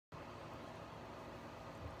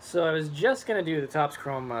So I was just going to do the Topps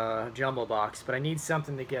Chrome Jumbo box, but I need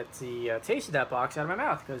something to get the taste of that box out of my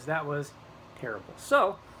mouth, because that was terrible.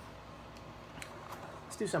 So,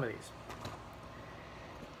 let's do some of these.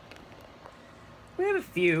 We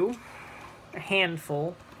have a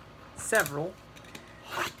handful, several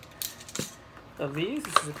of these.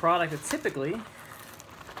 This is a product that typically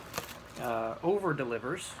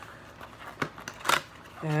over-delivers,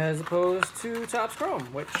 as opposed to Topps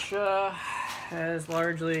Chrome, which has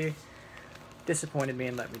largely disappointed me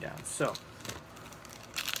and let me down. So,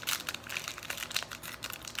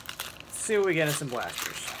 let's see what we get in some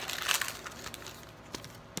blasters.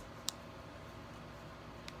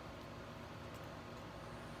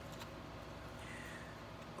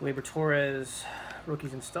 Gleyber Torres,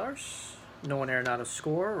 Rookies and Stars. Nolan Arenado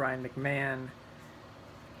score. Ryan McMahon,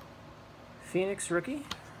 Phoenix rookie.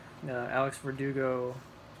 Alex Verdugo,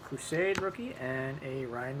 Crusade rookie, and a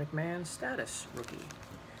Ryan McMahon status rookie.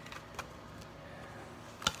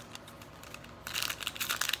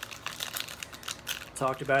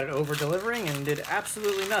 Talked about it over-delivering and did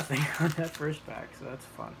absolutely nothing on that first pack, so that's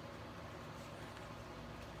fun.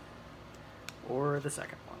 Or the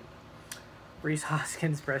second one. Rhys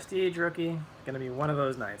Hoskins Prestige rookie. Gonna be one of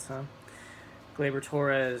those nights, huh? Gleyber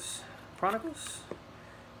Torres Chronicles.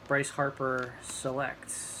 Bryce Harper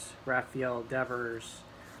Selects. Rafael Devers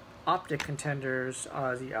Optic Contenders,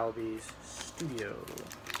 Ozzy Albies Studio.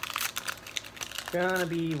 Gonna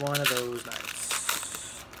be one of those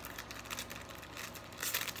nights.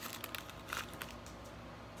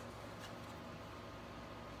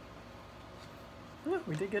 Oh,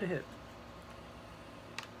 we did get a hit.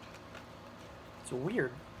 It's a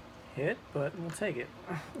weird hit, but we'll take it.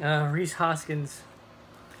 Rhys Hoskins,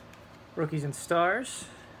 Rookies and Stars.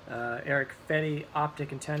 Eric Fetty, Optic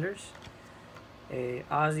Contenders. A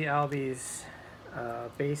Ozzy Albies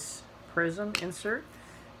base prism insert.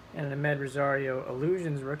 And an Ahmed Rosario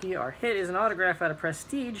Illusions rookie. Our hit is an autograph out of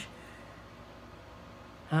Prestige.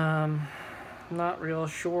 Not real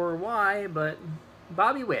sure why, but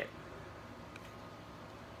Bobby Witt.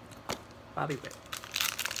 Bobby Witt.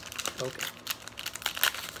 Okay.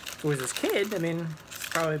 If it was his kid, I mean,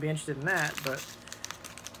 probably be interested in that, but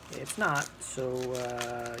it's not, so,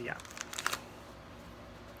 yeah.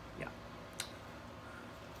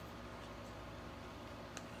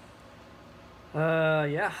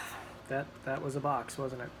 Yeah, that was a box,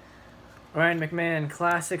 wasn't it? Ryan McMahon,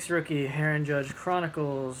 Classics rookie. Aaron Judge,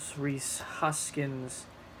 Chronicles. Rhys Hoskins,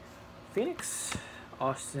 Phoenix.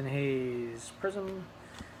 Austin Hayes, Prism.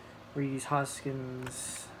 Rhys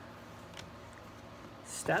Hoskins,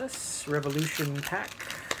 Status. Revolution pack.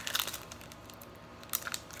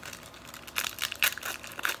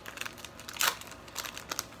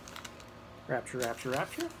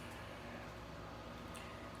 Rapture.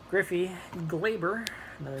 Griffey Gleyber,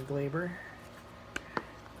 another Gleyber.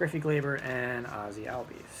 Griffey Gleyber and Ozzy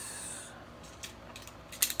Albies.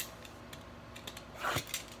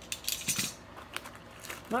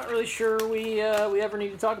 Not really sure we ever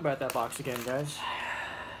need to talk about that box again, guys.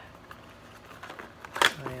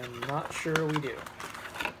 I am not sure we do.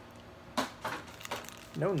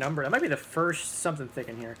 No number. That might be the first something thick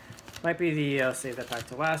in here. Might be the I'll save that back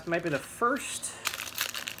to last. Might be the first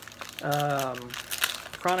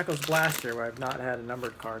Chronicles Blaster where I've not had a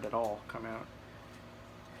numbered card at all come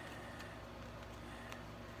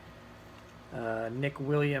out. Nick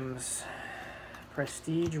Williams,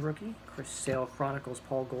 Prestige rookie. Chris Sale Chronicles,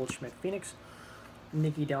 Paul Goldschmidt Phoenix.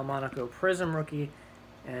 Nicky Delmonico Prism rookie.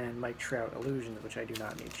 And Mike Trout Illusions, which I do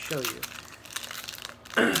not need to show you.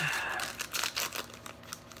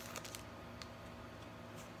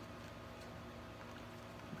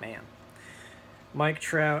 Man. Mike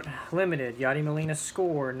Trout Limited, Yadi Molina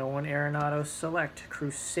Score, Nolan Arenado Select,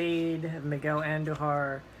 Crusade, Miguel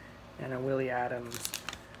Andujar, and a Willie Adams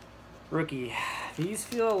rookie. These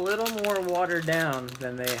feel a little more watered down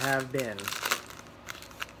than they have been.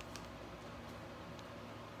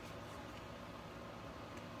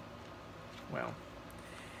 Well,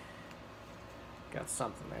 got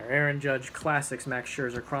something there. Aaron Judge Classics, Max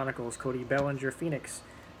Scherzer Chronicles, Cody Bellinger Phoenix,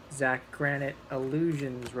 Zach Granite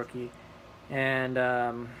Illusions rookie, and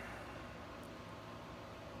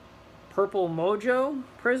Purple Mojo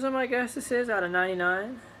Prism, I guess this is, out of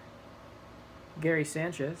 99. Gary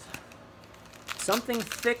Sanchez. Something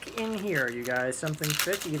thick in here, you guys. Something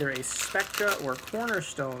thick, either a Spectra or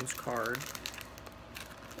Cornerstones card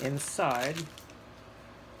inside.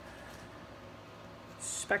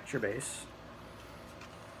 Spectra base.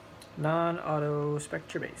 Non-auto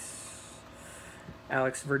Spectra base.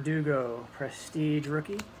 Alex Verdugo, Prestige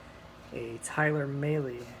rookie. A Tyler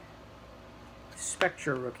Mahle,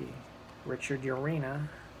 Spectra rookie. Richard Urena,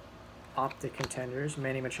 Optic Contenders,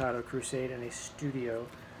 Manny Machado Crusade, and a Studio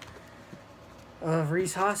of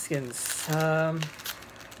Rhys Hoskins.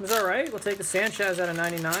 It was all right. We'll take the Sanchez out of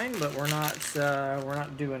 99, but we're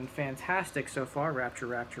not doing fantastic so far.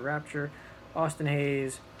 Rapture. Austin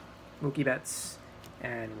Hayes, Mookie Betts,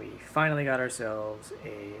 and we finally got ourselves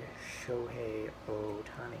a Shohei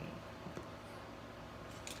Ohtani.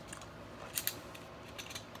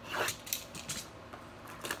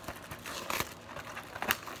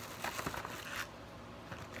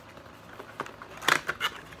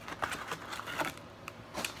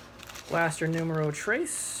 Blaster Numero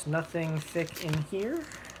Trace, nothing thick in here.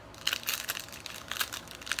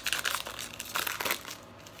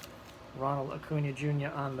 Ronald Acuna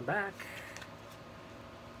Jr. on the back.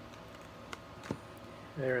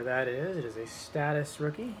 There that is. It is a status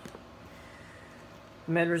rookie.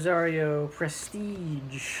 Med Rosario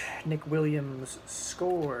Prestige. Nick Williams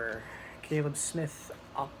Score. Caleb Smith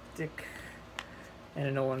Optic. And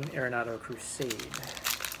a Nolan Arenado Crusade.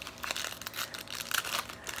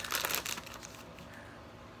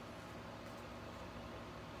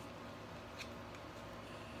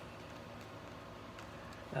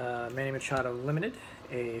 Manny Machado Limited,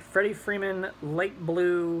 a Freddie Freeman Light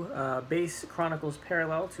Blue Base Chronicles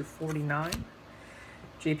Parallel to 49,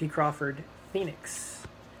 J.P. Crawford Phoenix,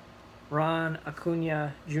 Ron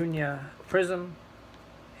Acuna Jr. Prism,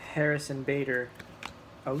 Harrison Bader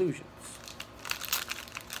Illusions.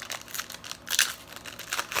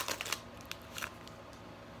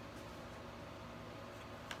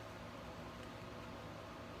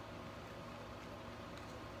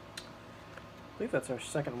 I believe that's our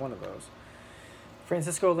second one of those.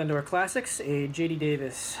 Francisco Lindor Classics, a J.D.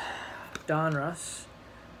 Davis Donruss,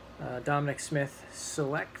 Dominic Smith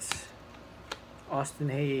Select, Austin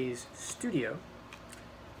Hayes Studio,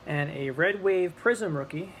 and a Red Wave Prism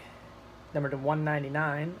rookie, number to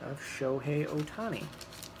 199 of Shohei Ohtani.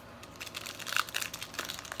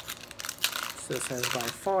 So this has by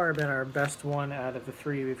far been our best one out of the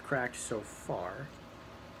three we've cracked so far.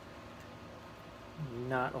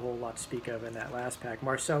 Not a whole lot to speak of in that last pack.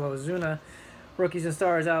 Marcelo Ozuna, Rookies and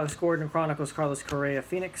Stars, Alex Gordon, Chronicles, Carlos Correa,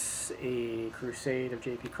 Phoenix, a Crusade of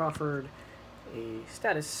J.P. Crawford, a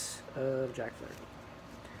Status of Jack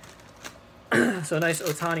Flaherty. So a nice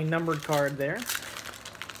Ohtani numbered card there.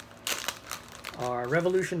 Our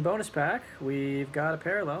Revolution bonus pack, we've got a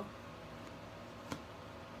parallel.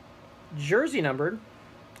 Jersey numbered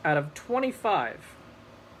out of 25.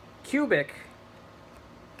 Cubic,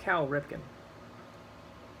 Cal Ripken.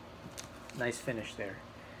 Nice finish there.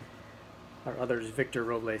 Our others, Victor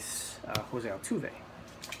Robles, Jose Altuve.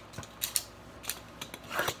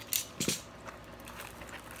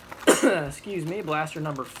 Excuse me, blaster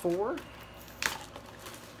number 4.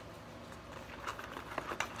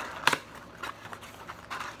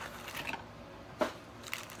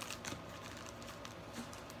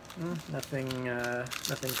 Nothing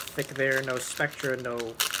thick there. No Spectra,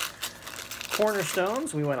 no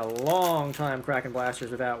Cornerstones. We went a long time cracking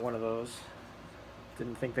blasters without one of those.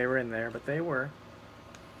 Didn't think they were in there, but they were.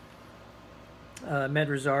 Med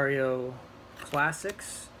Rosario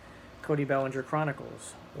Classics, Cody Bellinger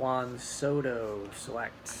Chronicles, Juan Soto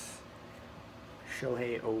Select,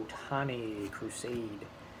 Shohei Ohtani Crusade,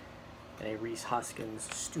 and a Rhys Hoskins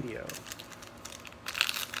Studio.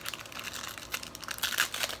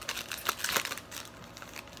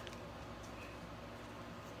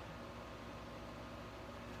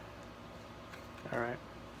 All right.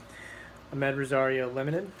 Med Rosario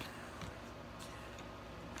Limited.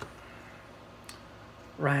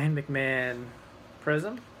 Ryan McMahon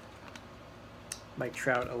Prism. Mike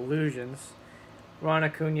Trout Illusions. Ron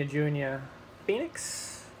Acuna Jr.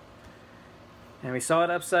 Phoenix. And we saw it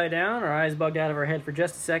upside down. Our eyes bugged out of our head for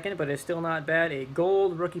just a second, but it's still not bad. A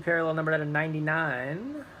gold rookie parallel numbered out of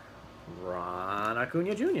 99. Ron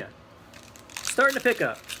Acuna Jr. Starting to pick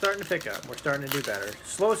up. We're starting to do better.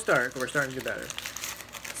 Slow start, but we're starting to do better.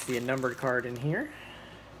 See a numbered card in here.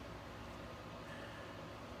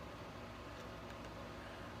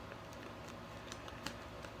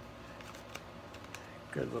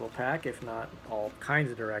 Good little pack, if not all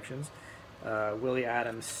kinds of directions. Willie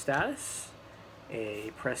Adams Status.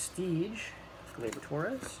 A Prestige, Gleyber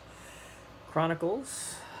Torres.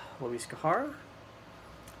 Chronicles, Luis Cajara.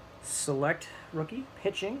 Select Rookie,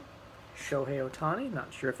 Pitching, Shohei Ohtani.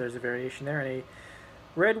 Not sure if there's a variation there. And a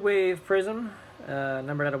Red Wave Prism,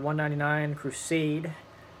 numbered out of 199, Crusade,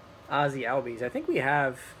 Ozzie Albies. I think we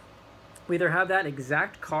either have that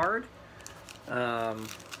exact card. I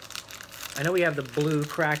know we have the blue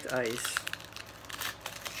cracked ice.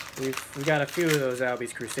 We've got a few of those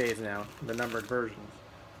Albies Crusades now, the numbered versions.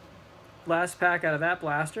 Last pack out of that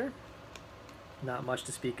blaster. Not much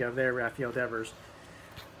to speak of there. Rafael Devers.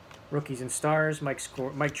 Rookies and stars.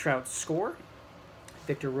 Mike Trout score.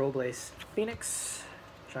 Victor Robles Phoenix.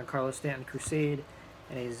 Giancarlo Stanton Crusade.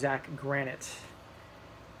 And a Zach Granite.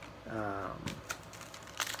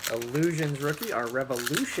 Illusions rookie. Our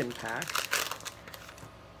Revolution pack.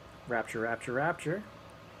 Rapture.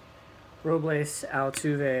 Robles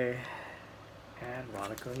Altuve. And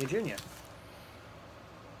Ron Acuna Jr.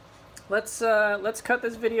 Let's cut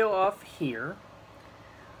this video off here.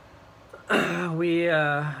 We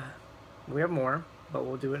have more, but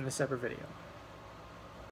we'll do it in a separate video.